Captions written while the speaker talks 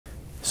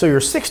So you're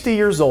 60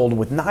 years old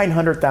with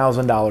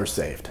 $900,000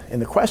 saved.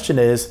 And the question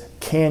is,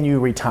 can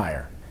you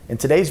retire? In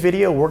today's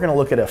video, we're going to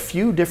look at a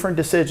few different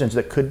decisions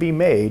that could be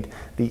made,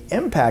 the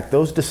impact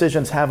those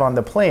decisions have on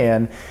the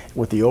plan,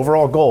 with the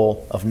overall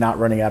goal of not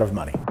running out of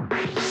money.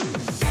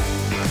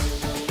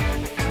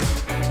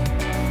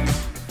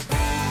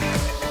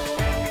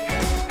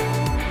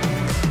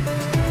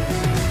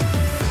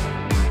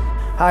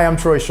 Hi, I'm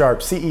Troy Sharp,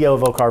 CEO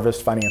of Oak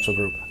Harvest Financial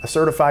Group, a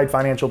certified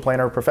financial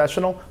planner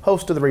professional,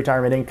 host of the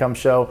Retirement Income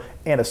Show,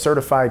 and a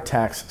certified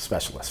tax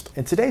specialist.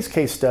 In today's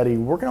case study,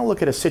 we're going to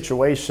look at a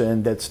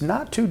situation that's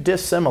not too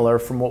dissimilar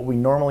from what we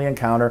normally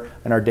encounter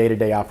in our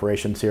day-to-day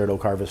operations here at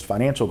Oak Harvest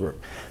Financial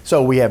Group.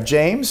 So we have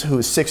James, who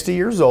is 60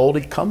 years old.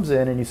 He comes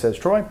in and he says,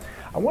 Troy,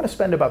 I want to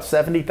spend about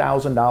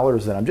 $70,000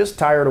 and I'm just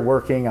tired of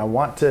working. I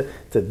want to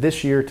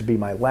this year to be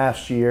my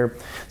last year.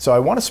 So I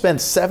want to spend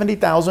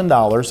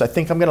 $70,000. I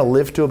think I'm going to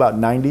live to about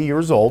 90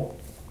 years old.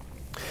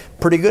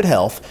 Pretty good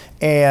health,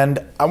 and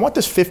I want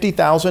this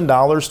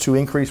 $50,000 to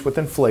increase with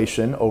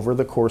inflation over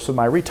the course of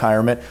my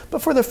retirement.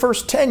 But for the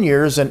first 10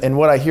 years, and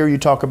what I hear you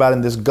talk about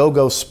in this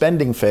go-go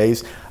spending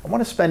phase, I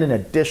want to spend an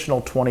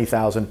additional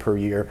 $20,000 per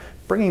year,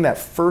 bringing that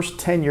first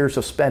 10 years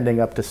of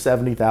spending up to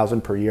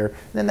 $70,000 per year.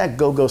 And then that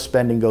go-go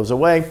spending goes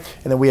away,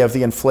 and then we have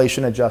the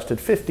inflation-adjusted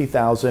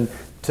 $50,000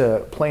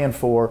 to plan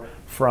for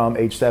from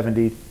age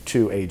 70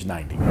 to age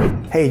 90.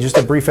 Hey, just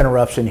a brief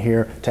interruption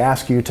here to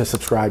ask you to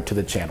subscribe to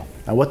the channel.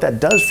 Now what that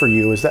does for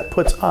you is that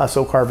puts us,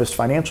 Oak Harvest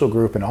Financial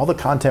Group, and all the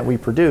content we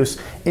produce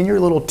in your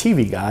little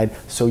TV guide,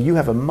 so you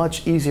have a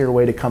much easier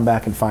way to come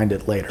back and find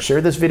it later. Share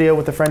this video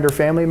with a friend or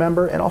family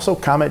member, and also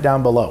comment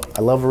down below.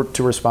 I love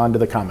to respond to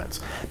the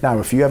comments. Now,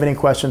 if you have any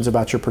questions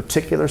about your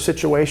particular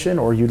situation,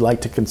 or you'd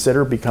like to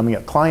consider becoming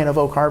a client of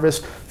Oak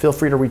Harvest, feel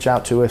free to reach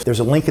out to us. There's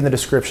a link in the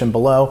description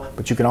below,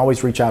 but you can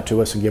always reach out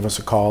to us and give us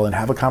a call and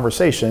have a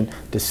conversation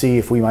to see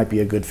if we might be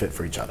a good fit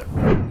for each other.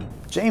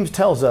 James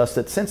tells us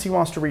that since he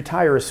wants to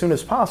retire as soon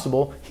as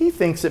possible, he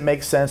thinks it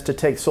makes sense to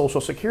take Social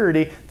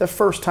Security the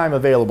first time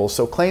available.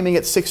 So claiming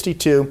at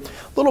 62,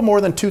 a little more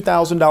than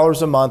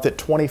 $2,000 a month at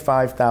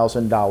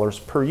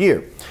 $25,000 per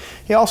year.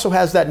 He also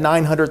has that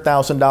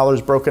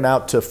 $900,000 broken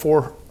out to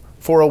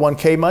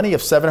 401k money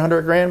of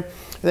 $700 grand,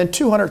 and then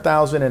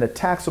 $200,000 in a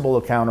taxable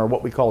account, or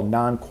what we call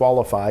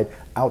non-qualified,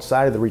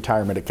 outside of the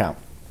retirement account.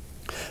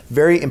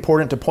 Very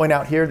important to point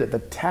out here that the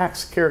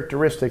tax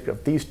characteristic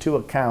of these two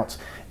accounts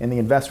and the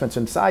investments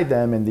inside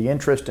them, and the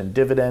interest and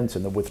dividends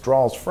and the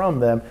withdrawals from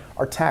them,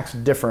 are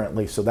taxed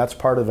differently. So that's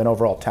part of an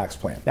overall tax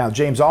plan. Now,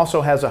 James also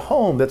has a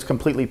home that's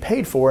completely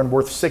paid for and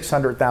worth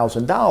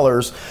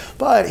 $600,000,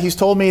 but he's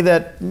told me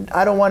that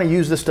I don't want to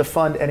use this to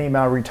fund any of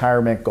my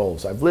retirement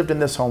goals. I've lived in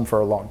this home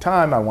for a long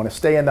time. I want to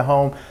stay in the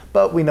home,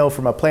 but we know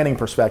from a planning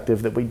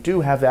perspective that we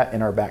do have that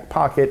in our back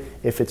pocket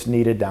if it's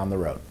needed down the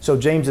road. So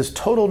James's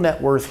total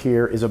net worth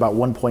here is about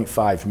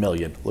 $1.5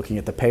 million. Looking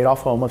at the paid off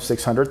home of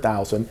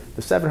 $600,000,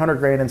 the $700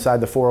 grand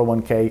inside the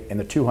 401k, and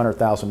the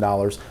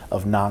 $200,000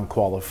 of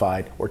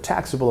non-qualified or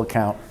taxable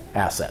account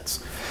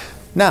assets.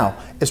 Now,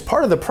 as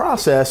part of the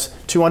process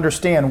to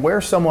understand where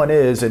someone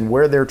is and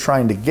where they're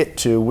trying to get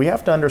to, we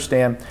have to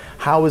understand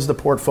how is the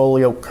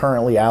portfolio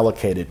currently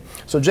allocated.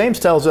 So James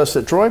tells us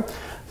that, Troy,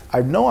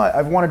 I know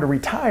I've wanted to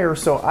retire,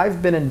 so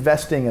I've been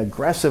investing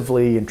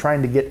aggressively and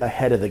trying to get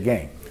ahead of the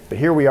game. But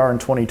here we are in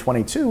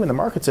 2022, and the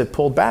markets have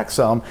pulled back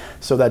some,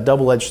 so that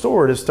double-edged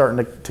sword is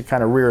starting to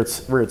kind of rear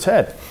its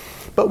head.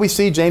 But we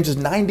see James is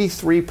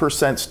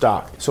 93%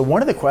 stock. So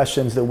one of the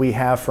questions that we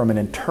have from an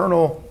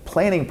internal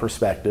planning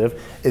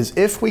perspective is,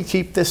 if we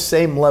keep this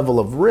same level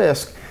of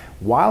risk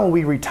while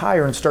we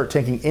retire and start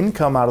taking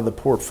income out of the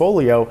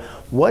portfolio,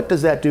 what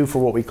does that do for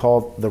what we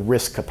call the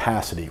risk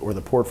capacity, or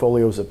the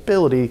portfolio's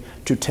ability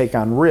to take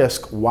on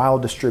risk while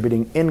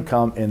distributing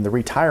income in the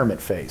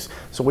retirement phase?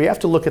 So we have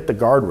to look at the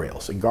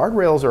guardrails. And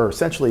guardrails are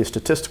essentially a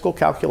statistical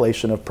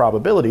calculation of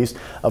probabilities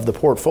of the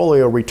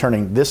portfolio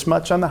returning this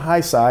much on the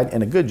high side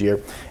in a good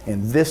year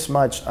and this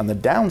much on the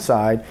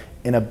downside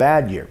in a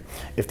bad year.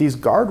 If these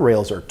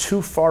guardrails are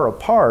too far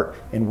apart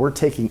and we're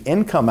taking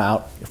income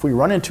out, if we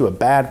run into a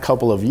bad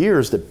couple of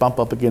years that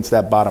bump up against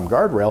that bottom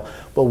guardrail,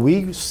 well,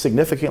 we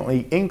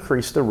significantly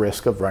increase the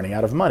risk of running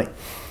out of money.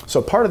 So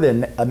part of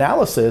the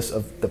analysis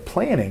of the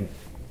planning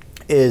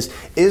is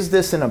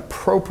this an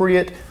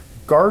appropriate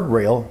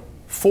guardrail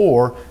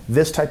for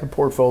this type of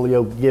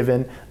portfolio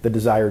given the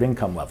desired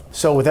income level?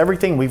 So with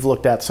everything we've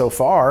looked at so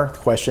far, the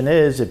question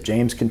is, if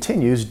James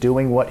continues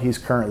doing what he's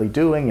currently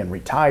doing and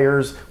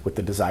retires with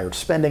the desired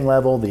spending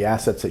level, the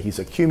assets that he's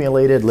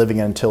accumulated, living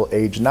until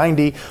age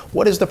 90,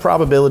 what is the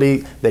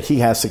probability that he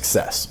has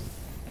success?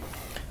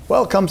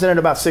 Well, it comes in at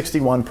about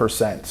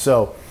 61%.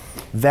 So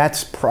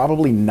that's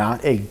probably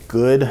not a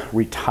good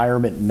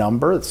retirement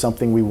number. It's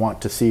something we want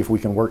to see if we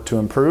can work to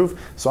improve.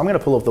 So I'm going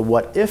to pull up the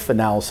what if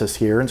analysis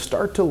here and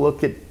start to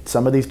look at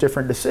some of these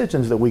different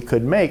decisions that we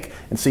could make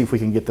and see if we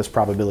can get this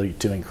probability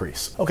to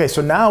increase. Okay,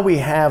 so now we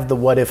have the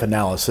what if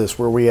analysis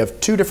where we have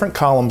two different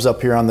columns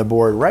up here on the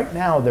board. Right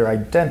now they're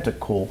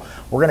identical.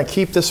 We're going to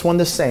keep this one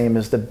the same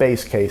as the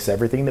base case,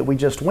 everything that we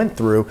just went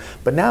through,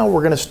 but now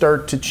we're going to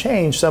start to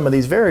change some of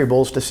these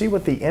variables to see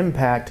what the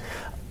impact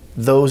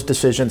those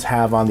decisions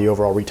have on the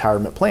overall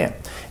retirement plan.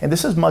 And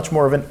this is much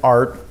more of an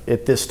art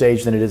at this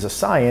stage than it is a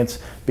science,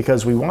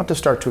 because we want to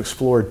start to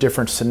explore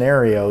different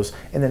scenarios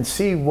and then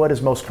see what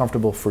is most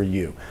comfortable for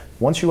you.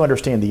 Once you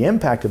understand the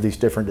impact of these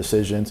different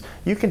decisions,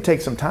 you can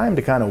take some time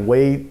to kind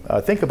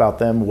of think about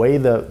them, weigh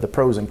the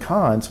pros and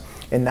cons,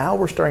 and now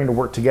we're starting to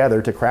work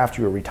together to craft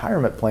you a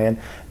retirement plan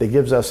that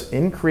gives us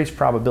increased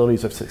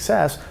probabilities of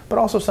success, but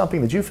also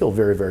something that you feel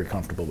very, very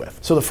comfortable with.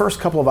 So the first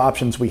couple of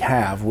options we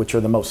have, which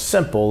are the most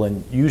simple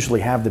and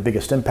usually have the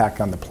biggest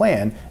impact on the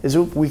plan, is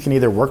we can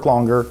either work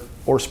longer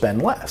or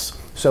spend less.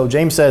 So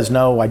James says,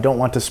 no, I don't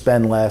want to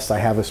spend less. I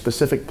have a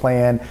specific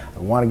plan. I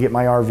want to get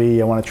my RV.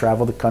 I want to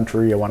travel the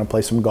country. I want to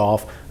play some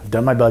golf. I've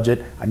done my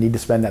budget. I need to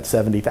spend that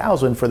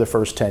 $70,000 for the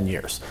first 10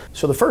 years.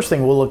 So the first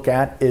thing we'll look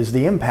at is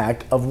the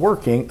impact of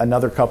working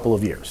another couple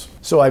of years.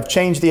 So I've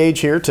changed the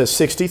age here to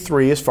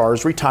 63 as far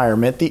as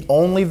retirement. The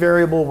only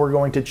variable we're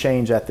going to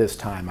change at this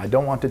time. I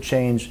don't want to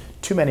change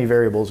too many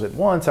variables at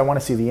once. I want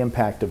to see the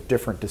impact of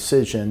different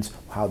decisions,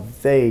 how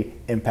they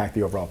impact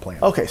the overall plan.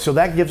 Okay, so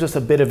that gives us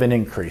a bit of an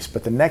increase,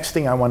 but the next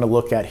thing I want to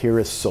look at here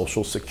is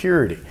Social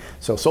Security.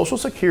 So Social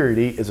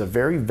Security is a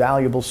very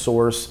valuable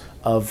source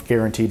of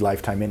guaranteed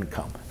lifetime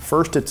income.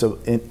 First, it's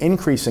an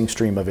increasing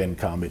stream of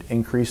income. It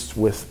increased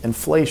with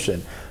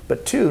inflation.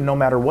 But two, no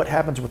matter what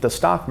happens with the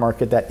stock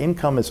market, that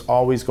income is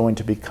always going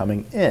to be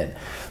coming in.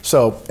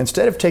 So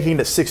instead of taking it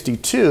at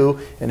 62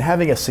 and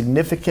having a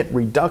significant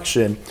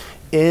reduction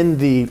in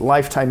the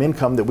lifetime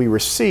income that we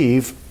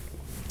receive,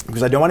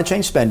 because I don't want to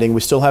change spending,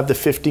 we still have the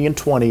 50 and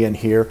 20 in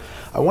here.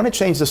 I want to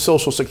change the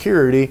Social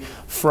Security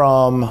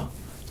from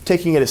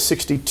taking it at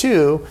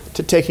 62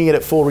 to taking it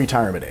at full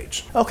retirement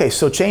age. Okay,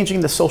 so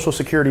changing the Social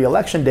Security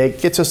election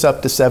date gets us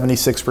up to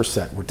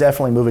 76%. We're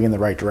definitely moving in the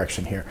right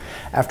direction here.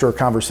 After a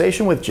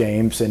conversation with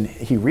James and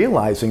he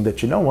realizing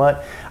that, you know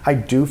what, I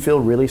do feel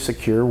really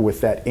secure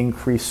with that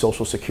increased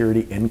Social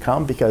Security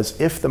income, because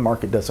if the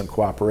market doesn't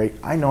cooperate,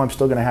 I know I'm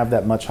still going to have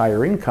that much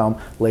higher income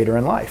later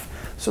in life.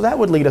 So that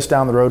would lead us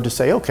down the road to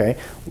say, okay,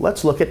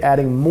 let's look at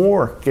adding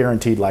more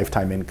guaranteed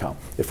lifetime income.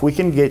 If we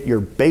can get your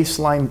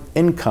baseline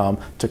income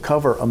to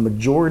cover a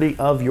majority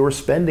of your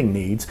spending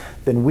needs,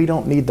 then we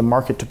don't need the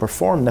market to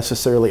perform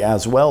necessarily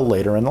as well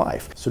later in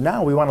life. So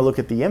now we want to look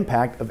at the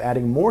impact of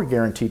adding more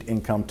guaranteed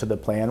income to the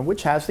plan,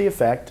 which has the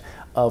effect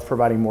of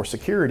providing more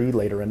security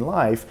later in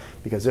life,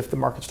 because if the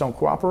markets don't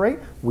cooperate,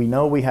 we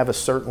know we have a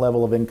certain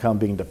level of income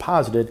being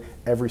deposited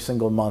every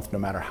single month, no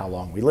matter how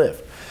long we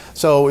live.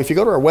 So if you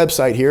go to our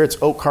website here, it's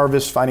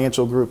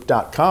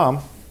oakharvestfinancialgroup.com.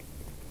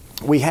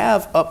 We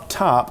have up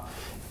top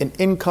an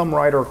income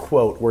rider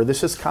quote, where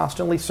this is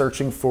constantly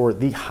searching for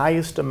the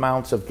highest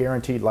amounts of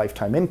guaranteed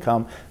lifetime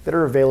income that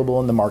are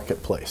available in the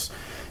marketplace.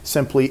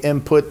 Simply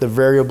input the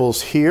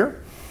variables here.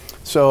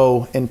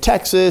 So in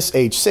Texas,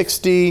 age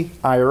 60,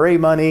 IRA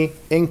money,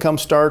 income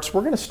starts, we're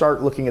going to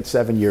start looking at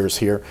 7 years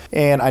here.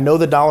 And I know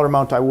the dollar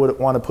amount I would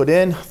want to put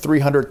in,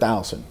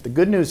 $300,000. The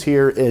good news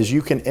here is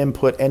you can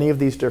input any of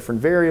these different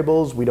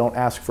variables. We don't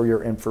ask for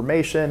your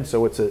information,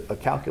 so it's a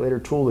calculator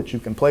tool that you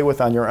can play with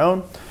on your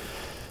own.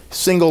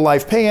 Single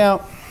life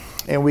payout,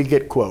 and we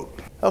get quote.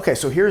 Okay,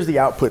 so here's the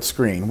output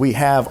screen. We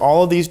have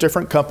all of these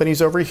different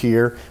companies over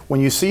here.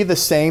 When you see the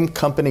same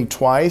company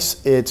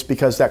twice, it's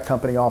because that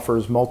company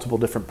offers multiple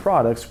different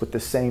products with the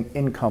same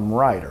income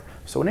rider.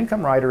 So an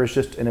income rider is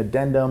just an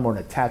addendum or an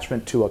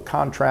attachment to a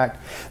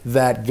contract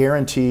that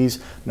guarantees,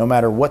 no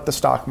matter what the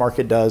stock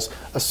market does,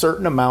 a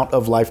certain amount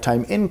of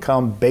lifetime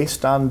income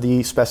based on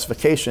the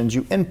specifications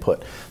you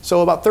input.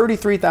 So about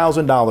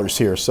 $33,000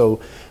 here.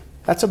 So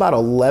that's about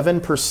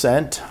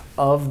 11%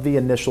 of the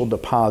initial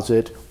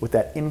deposit, with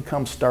that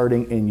income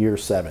starting in year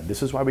 7.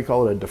 This is why we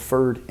call it a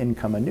deferred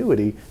income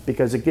annuity,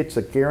 because it gets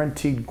a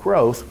guaranteed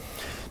growth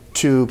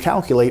to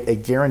calculate a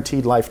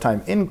guaranteed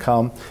lifetime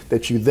income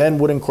that you then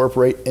would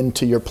incorporate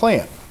into your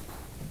plan.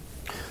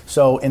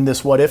 So in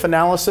this what if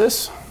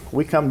analysis,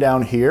 we come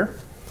down here.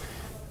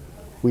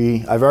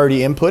 I've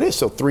already input it,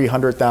 so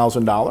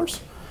 $300,000.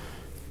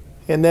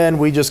 And then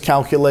we just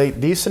calculate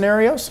these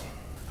scenarios.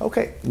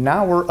 Okay,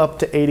 now we're up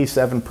to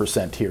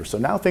 87% here. So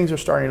now things are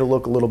starting to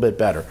look a little bit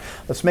better.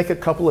 Let's make a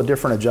couple of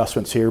different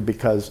adjustments here,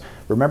 because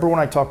remember when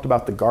I talked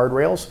about the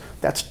guardrails?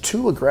 That's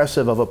too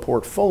aggressive of a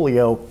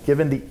portfolio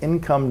given the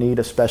income need,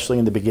 especially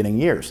in the beginning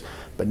years.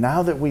 But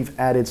now that we've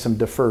added some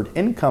deferred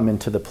income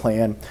into the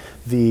plan,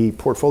 the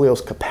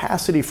portfolio's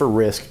capacity for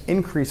risk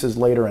increases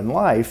later in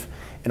life.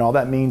 And all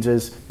that means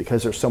is,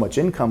 because there's so much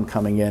income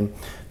coming in,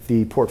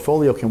 the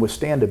portfolio can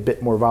withstand a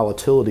bit more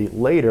volatility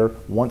later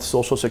once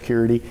Social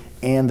Security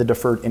and the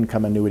deferred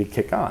income annuity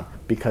kick on,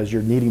 because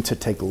you're needing to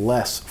take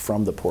less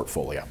from the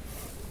portfolio.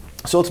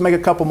 So let's make a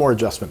couple more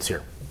adjustments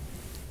here.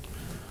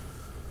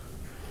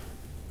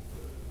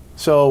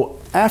 So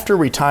after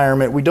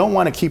retirement, we don't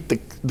want to keep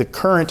the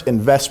current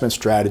investment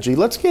strategy.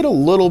 Let's get a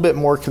little bit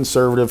more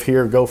conservative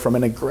here, go from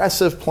an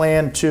aggressive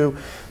plan to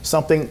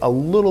something a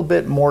little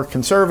bit more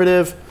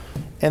conservative.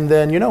 And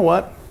then, you know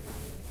what?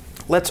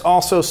 Let's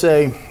also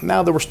say,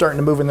 now that we're starting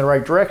to move in the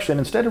right direction,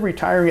 instead of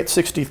retiring at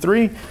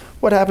 63,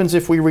 what happens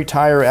if we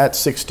retire at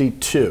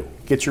 62?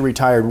 Get you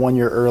retired 1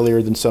 year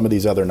earlier than some of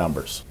these other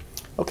numbers.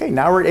 Okay,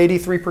 now we're at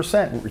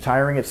 83%, we're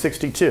retiring at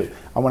 62.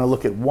 I want to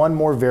look at one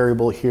more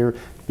variable here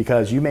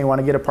because you may want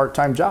to get a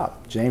part-time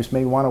job. James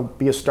may want to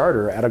be a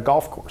starter at a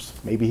golf course.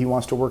 Maybe he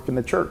wants to work in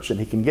the church and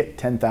he can get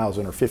 $10,000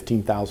 or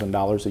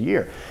 $15,000 a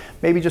year.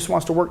 Maybe he just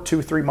wants to work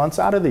 2-3 months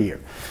out of the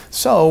year.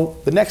 So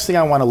the next thing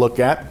I want to look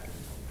at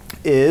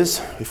is,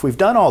 if we've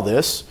done all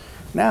this,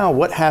 now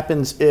what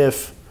happens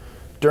if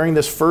during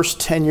this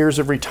first 10 years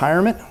of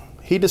retirement,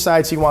 he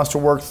decides he wants to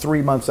work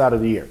 3 months out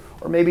of the year,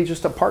 or maybe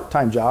just a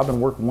part-time job and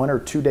work 1 or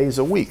 2 days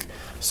a week.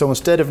 So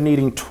instead of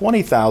needing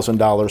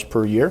 $20,000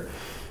 per year,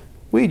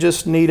 we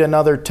just need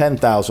another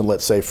 $10,000,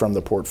 let's say, from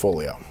the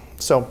portfolio.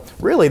 So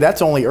really,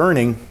 that's only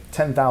earning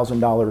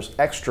 $10,000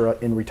 extra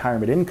in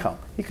retirement income.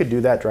 He could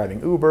do that driving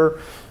Uber,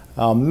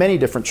 many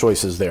different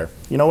choices there.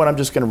 You know what, I'm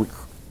just going to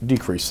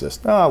decrease this.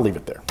 I'll leave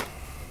it there.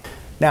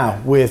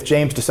 Now, with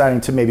James deciding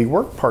to maybe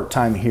work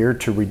part-time here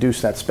to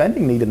reduce that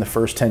spending need in the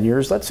first 10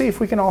 years, let's see if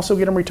we can also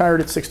get him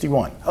retired at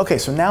 61. Okay,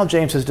 so now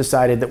James has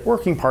decided that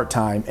working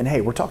part-time, and hey,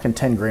 we're talking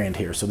 10 grand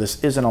here, so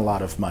this isn't a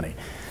lot of money.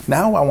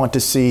 Now I want to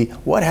see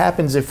what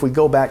happens if we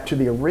go back to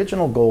the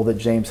original goal that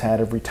James had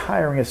of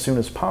retiring as soon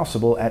as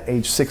possible at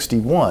age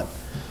 61.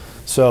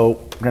 So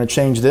we're going to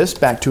change this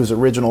back to his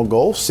original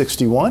goal,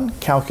 61,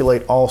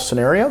 calculate all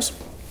scenarios.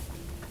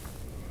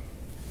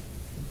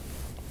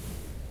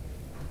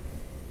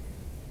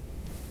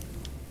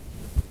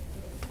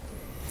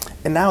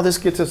 And now this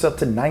gets us up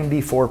to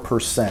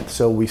 94%.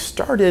 So we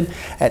started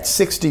at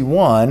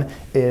 61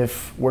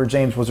 where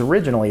James was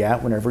originally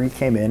at whenever he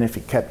came in, if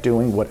he kept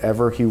doing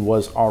whatever he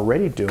was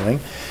already doing.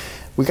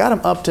 We got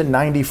him up to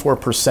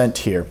 94%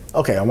 here.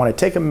 Okay, I want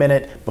to take a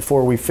minute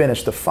before we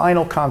finish the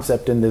final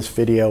concept in this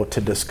video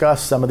to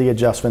discuss some of the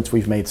adjustments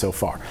we've made so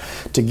far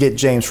to get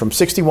James from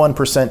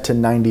 61% to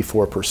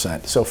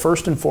 94%. So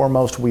first and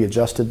foremost, we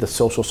adjusted the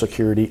Social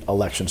Security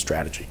election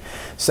strategy.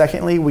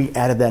 Secondly, we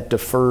added that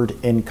deferred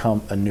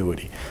income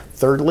annuity.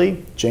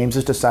 Thirdly, James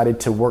has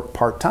decided to work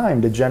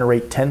part-time to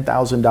generate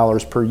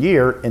 $10,000 per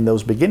year in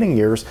those beginning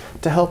years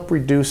to help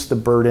reduce the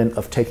burden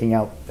of taking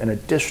out an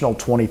additional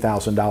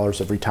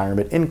 $20,000 of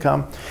retirement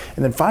income.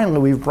 And then finally,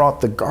 we've brought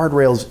the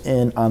guardrails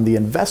in on the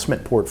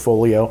investment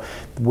portfolio,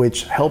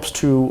 which helps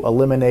to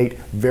eliminate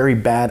very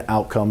bad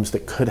outcomes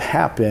that could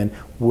happen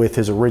with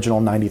his original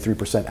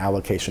 93%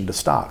 allocation to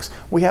stocks.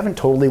 We haven't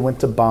totally went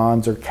to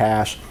bonds or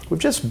cash. We've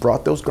just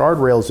brought those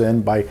guardrails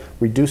in by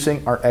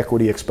reducing our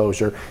equity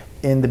exposure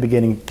in the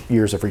beginning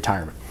years of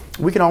retirement.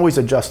 We can always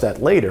adjust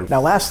that later.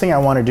 Now, last thing I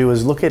want to do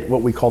is look at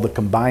what we call the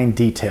combined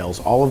details,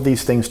 all of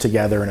these things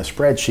together in a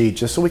spreadsheet,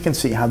 just so we can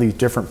see how these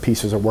different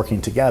pieces are working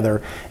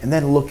together, and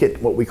then look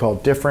at what we call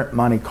different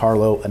Monte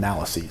Carlo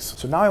analyses.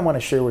 So now I want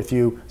to share with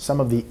you some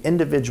of the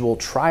individual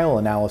trial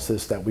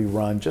analysis that we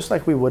run, just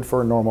like we would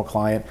for a normal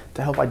client,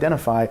 to help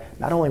identify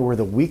not only where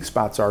the weak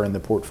spots are in the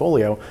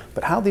portfolio,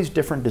 but how these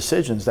different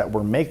decisions that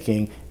we're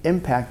making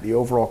impact the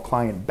overall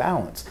client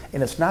balance.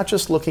 And it's not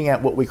just looking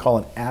at what we call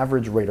an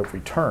average rate of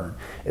return.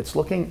 It's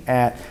looking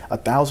at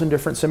 1,000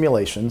 different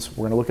simulations.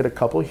 We're going to look at a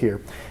couple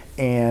here,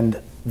 and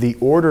the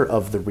order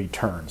of the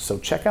returns. So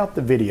check out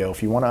the video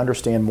if you want to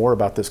understand more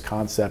about this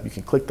concept. You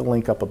can click the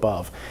link up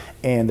above.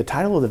 And the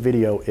title of the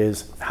video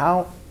is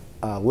How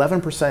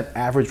 11%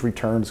 average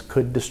returns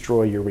could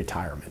destroy your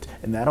retirement.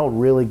 And that'll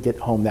really get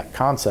home that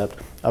concept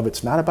of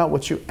it's not about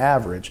what you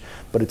average,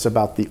 but it's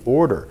about the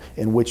order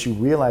in which you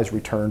realize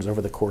returns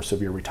over the course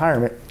of your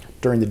retirement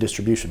during the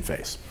distribution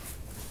phase.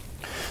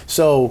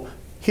 So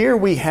here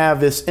we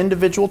have this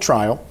individual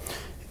trial,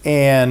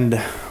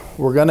 and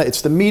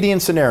it's the median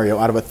scenario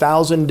out of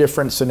 1,000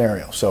 different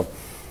scenarios. So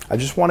I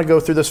just want to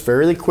go through this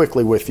fairly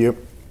quickly with you.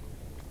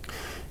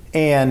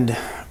 And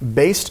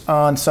based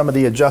on some of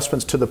the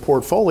adjustments to the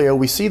portfolio,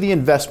 we see the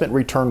investment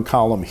return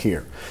column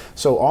here.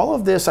 So all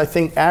of this, I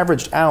think,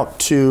 averaged out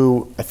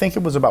to, I think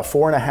it was about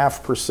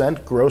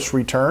 4.5% gross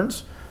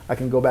returns. I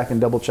can go back and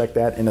double check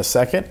that in a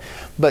second.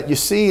 But you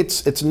see,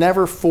 it's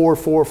never 4,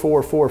 4,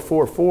 4, 4,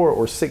 4, 4,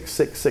 or 6,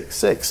 6, 6,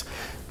 6.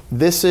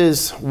 This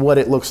is what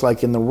it looks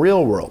like in the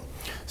real world.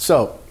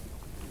 So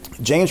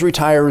James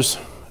retires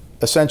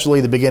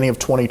essentially the beginning of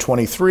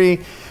 2023.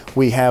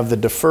 We have the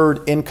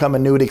deferred income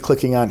annuity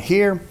clicking on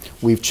here.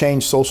 We've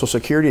changed Social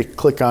Security to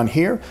click on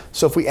here.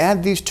 So if we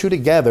add these two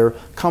together,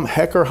 come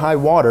heck or high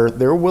water,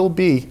 there will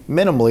be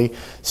minimally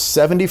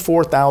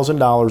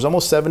 $74,000,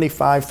 almost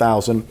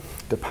 $75,000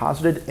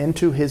 deposited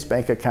into his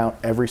bank account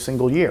every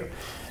single year.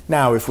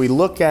 Now, if we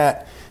look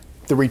at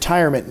the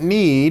retirement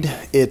need,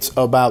 it's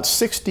about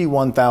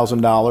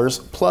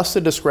 $61,000 plus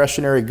the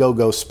discretionary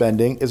go-go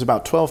spending is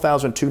about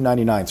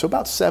 $12,299, so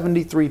about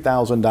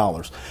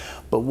 $73,000.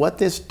 But what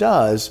this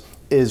does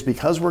is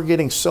because we're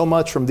getting so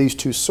much from these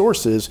two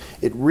sources,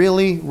 it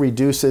really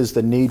reduces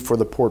the need for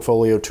the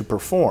portfolio to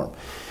perform.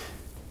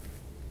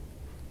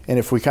 And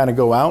if we kind of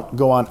go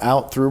on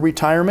out through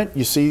retirement,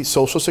 you see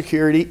Social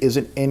Security is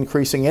an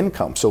increasing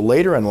income. So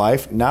later in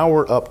life, now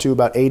we're up to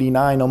about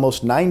 $89,000,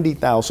 almost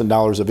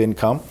 $90,000 of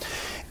income.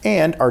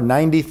 And our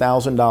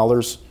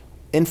 $90,000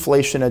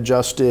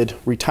 inflation-adjusted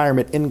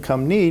retirement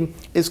income need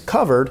is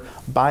covered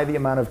by the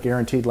amount of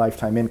guaranteed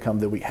lifetime income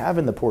that we have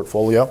in the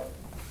portfolio,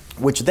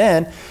 which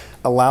then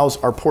allows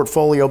our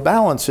portfolio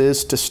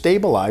balances to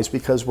stabilize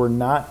because we're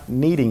not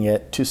needing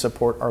it to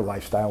support our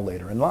lifestyle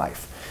later in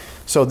life.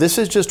 So this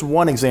is just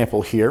one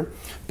example here,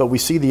 but we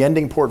see the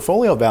ending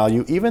portfolio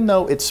value, even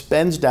though it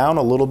spends down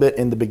a little bit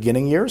in the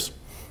beginning years,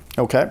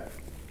 okay,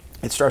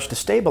 it starts to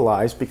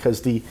stabilize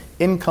because the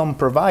income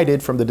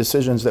provided from the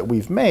decisions that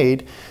we've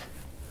made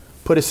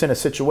put us in a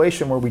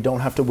situation where we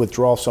don't have to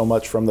withdraw so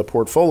much from the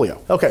portfolio.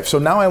 Okay, so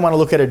now I want to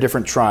look at a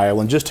different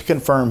trial, and just to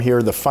confirm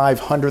here, the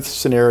 500th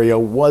scenario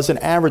was an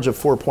average of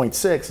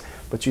 4.6,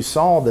 but you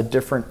saw the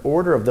different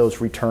order of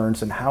those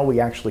returns and how we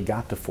actually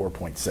got to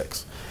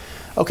 4.6.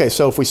 Okay,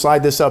 so if we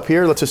slide this up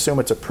here, let's assume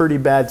it's a pretty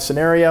bad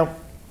scenario.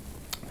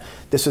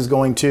 This is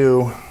going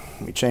to,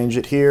 let me change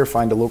it here,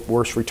 find a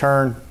worse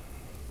return.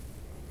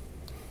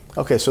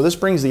 Okay, so this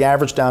brings the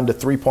average down to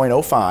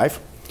 3.05.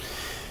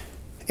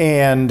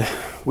 And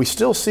we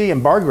still see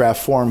in bar graph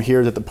form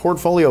here that the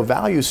portfolio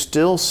value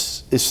still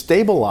is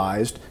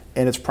stabilized,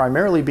 and it's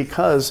primarily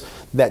because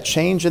that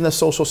change in the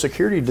Social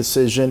Security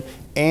decision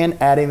and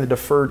adding the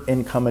deferred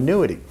income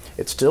annuity.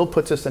 It still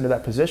puts us into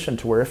that position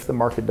to where if the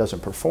market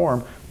doesn't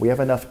perform, we have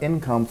enough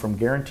income from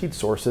guaranteed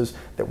sources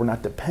that we're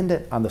not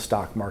dependent on the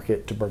stock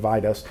market to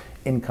provide us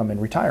income in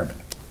retirement,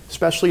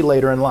 especially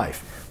later in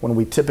life when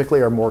we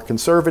typically are more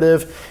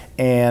conservative,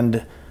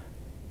 and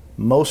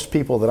most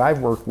people that I've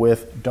worked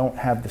with don't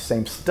have the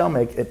same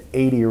stomach at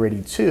 80 or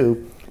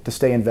 82 to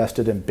stay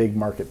invested in big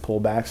market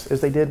pullbacks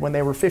as they did when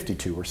they were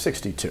 52 or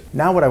 62.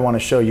 Now what I want to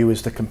show you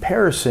is the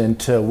comparison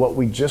to what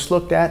we just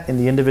looked at in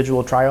the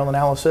individual trial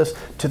analysis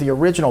to the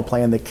original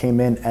plan that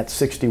came in at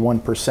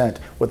 61%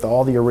 with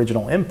all the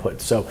original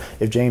inputs. So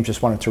if James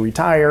just wanted to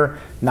retire,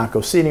 not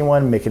go see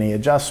anyone, make any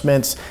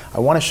adjustments,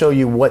 I want to show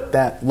you what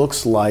that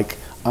looks like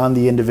on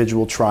the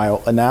individual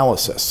trial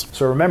analysis.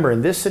 So remember,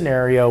 in this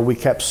scenario, we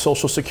kept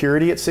Social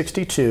Security at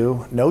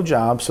 62, no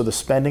job, so the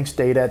spending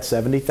stayed at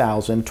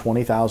 70,000,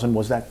 20,000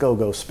 was that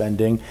go-go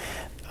spending.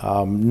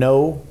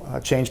 No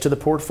change to the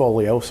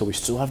portfolio, so we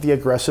still have the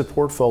aggressive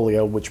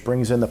portfolio, which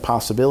brings in the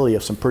possibility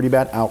of some pretty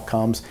bad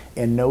outcomes,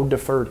 and no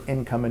deferred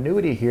income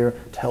annuity here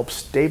to help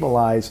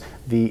stabilize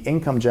the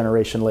income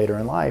generation later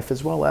in life,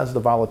 as well as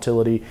the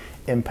volatility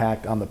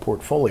impact on the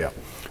portfolio.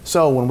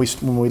 So when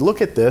we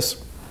look at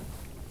this,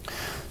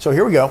 so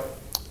here we go.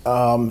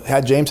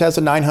 James has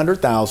a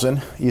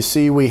 900,000. You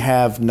see we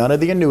have none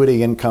of the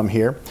annuity income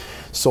here.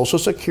 Social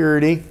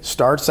Security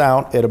starts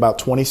out at about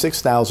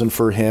 26,000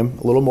 for him,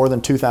 a little more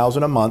than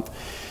 2,000 a month.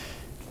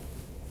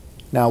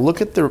 Now look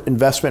at the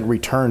investment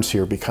returns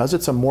here. Because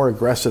it's a more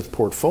aggressive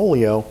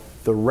portfolio,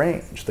 the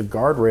range, the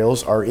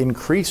guardrails are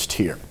increased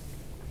here.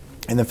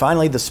 And then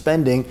finally, the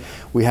spending,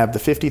 we have the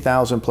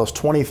 50,000 plus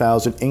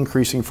 20,000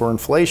 increasing for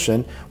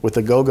inflation with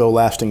the go-go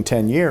lasting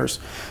 10 years.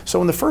 So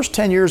in the first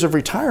 10 years of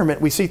retirement,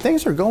 we see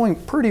things are going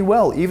pretty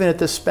well, even at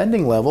this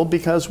spending level,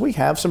 because we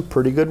have some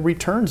pretty good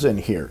returns in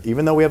here,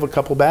 even though we have a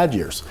couple bad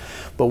years.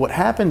 But what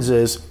happens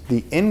is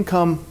the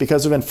income,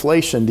 because of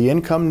inflation, the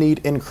income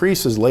need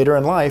increases later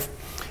in life.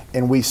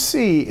 And we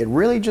see it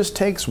really just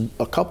takes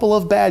a couple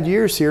of bad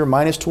years here,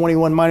 minus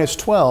 21, minus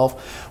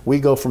 12. We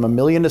go from $1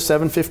 million to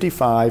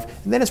 755,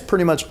 and then it's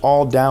pretty much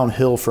all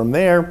downhill from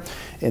there.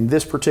 In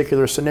this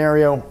particular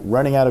scenario,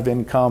 running out of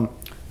income,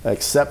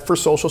 except for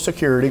Social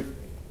Security,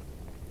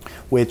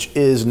 which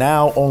is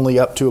now only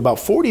up to about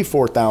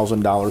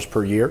 $44,000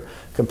 per year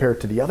compared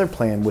to the other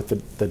plan with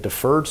the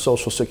deferred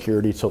Social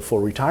Security till full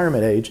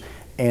retirement age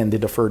and the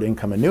deferred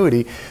income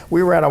annuity.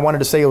 We were at, I wanted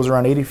to say it was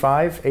around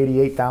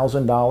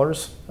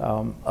 $88,000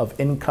 of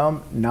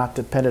income, not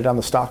dependent on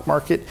the stock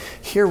market.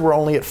 Here we're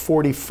only at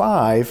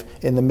 45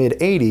 in the mid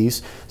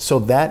 80s, so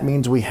that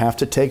means we have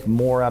to take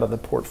more out of the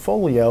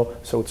portfolio,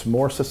 so it's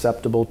more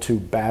susceptible to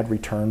bad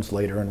returns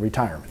later in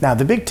retirement. Now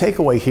the big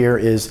takeaway here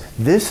is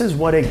this is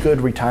what a good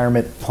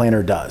retirement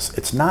planner does.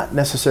 It's not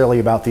necessarily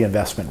about the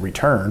investment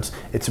returns,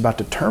 it's about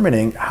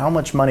determining how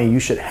much money you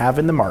should have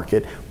in the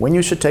market, when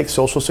you should take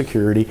Social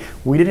Security.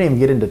 We didn't even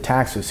get into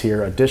taxes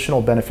here.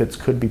 Additional benefits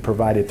could be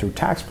provided through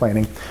tax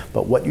planning,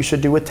 but what you should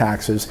do with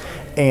taxes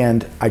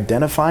and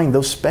identifying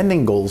those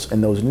spending goals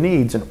and those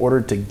needs in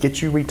order to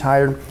get you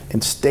retired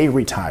and stay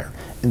retired,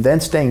 and then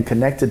staying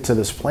connected to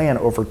this plan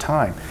over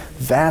time.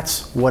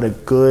 That's what a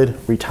good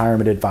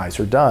retirement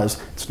advisor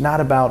does. It's not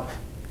about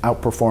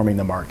outperforming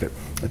the market.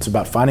 It's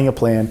about finding a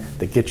plan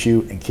that gets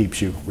you and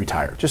keeps you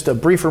retired. Just a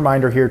brief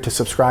reminder here to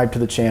subscribe to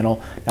the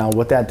channel. Now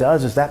what that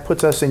does is that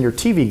puts us in your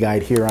TV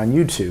guide here on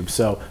YouTube.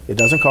 So it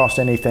doesn't cost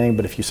anything,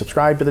 but if you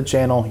subscribe to the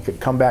channel, you can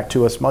come back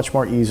to us much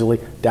more easily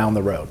down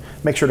the road.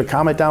 Make sure to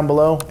comment down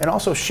below and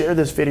also share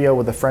this video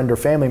with a friend or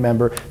family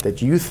member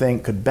that you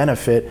think could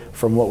benefit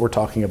from what we're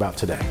talking about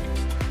today.